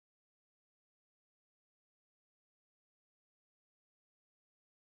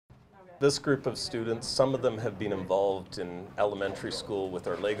This group of students, some of them have been involved in elementary school with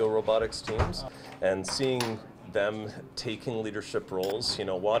our Lego robotics teams, and seeing them taking leadership roles, you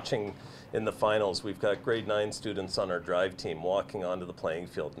know, watching in the finals, we've got grade 9 students on our drive team walking onto the playing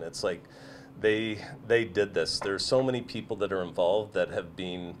field, and it's like they did this. There's so many people that are involved that have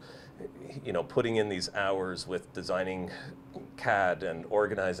been, you know, putting in these hours with designing CAD and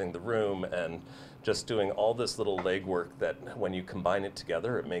organizing the room and just doing all this little legwork that when you combine it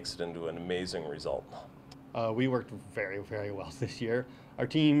together, it makes it into an amazing result. We worked very, very well this year. Our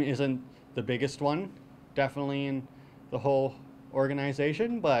team isn't the biggest one, definitely in the whole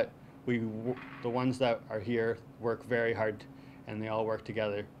organization, but the ones that are here work very hard and they all work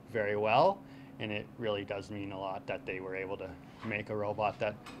together very well, and it really does mean a lot that they were able to make a robot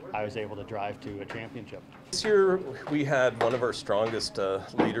that I was able to drive to a championship. This year we had one of our strongest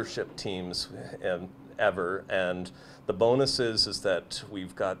leadership teams ever, and the bonus is that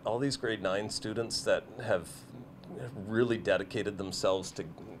we've got all these grade 9 students that have really dedicated themselves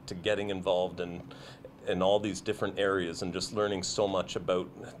to getting involved in all these different areas and just learning so much about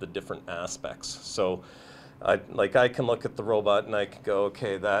the different aspects. So I can look at the robot and I can go,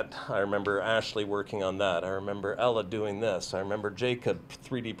 okay, that, I remember Ashley working on that. I remember Ella doing this. I remember Jacob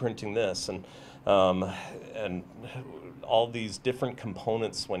 3D printing this, and all these different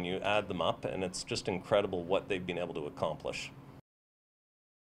components when you add them up, and it's just incredible what they've been able to accomplish.